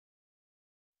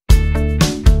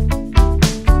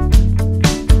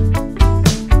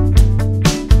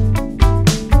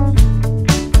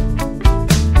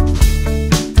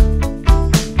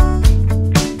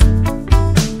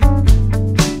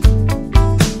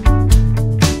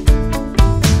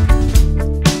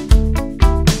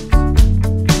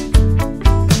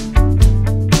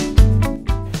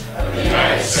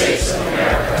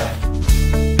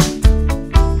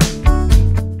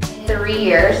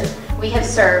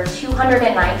over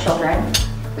 209 children.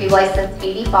 We've licensed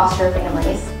 80 foster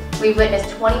families. We've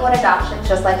witnessed 21 adoptions,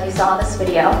 just like you saw in this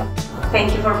video.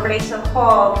 Thank you for Place of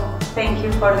Hope. Thank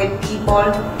you for the people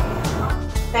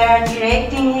that are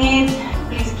directing it.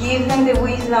 Please give them the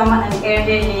wisdom and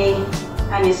energy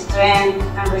and strength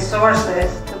and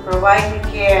resources to provide the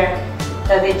care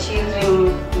that the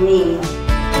children need.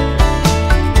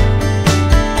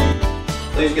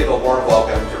 Please give a warm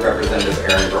welcome to Representative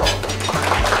Erin Grall.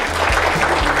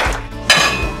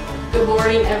 Good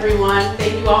morning, everyone.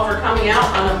 Thank you all for coming out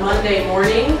on a Monday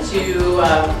morning to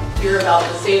hear about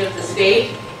the state of the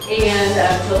state and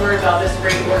to learn about this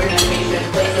great organization,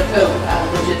 Place of Hope,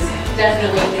 which is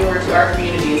definitely newer to our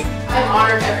communities. I'm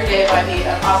honored every day by the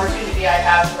opportunity I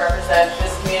have to represent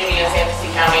this community in San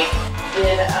Luis County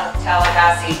in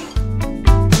Tallahassee.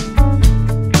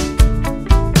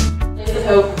 Place of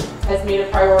Hope has made a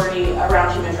priority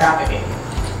around human trafficking.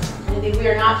 I think we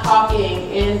are not talking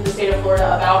in the state of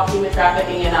Florida about human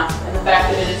trafficking enough, and the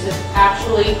fact that it is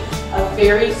actually a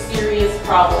very serious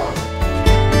problem.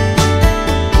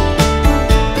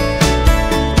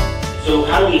 So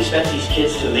how do we expect these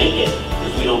kids to make it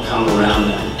if we don't come around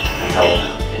them and help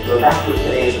them? And so that's what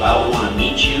today is about. We want to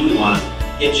meet you, we want to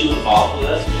get you involved with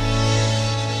us.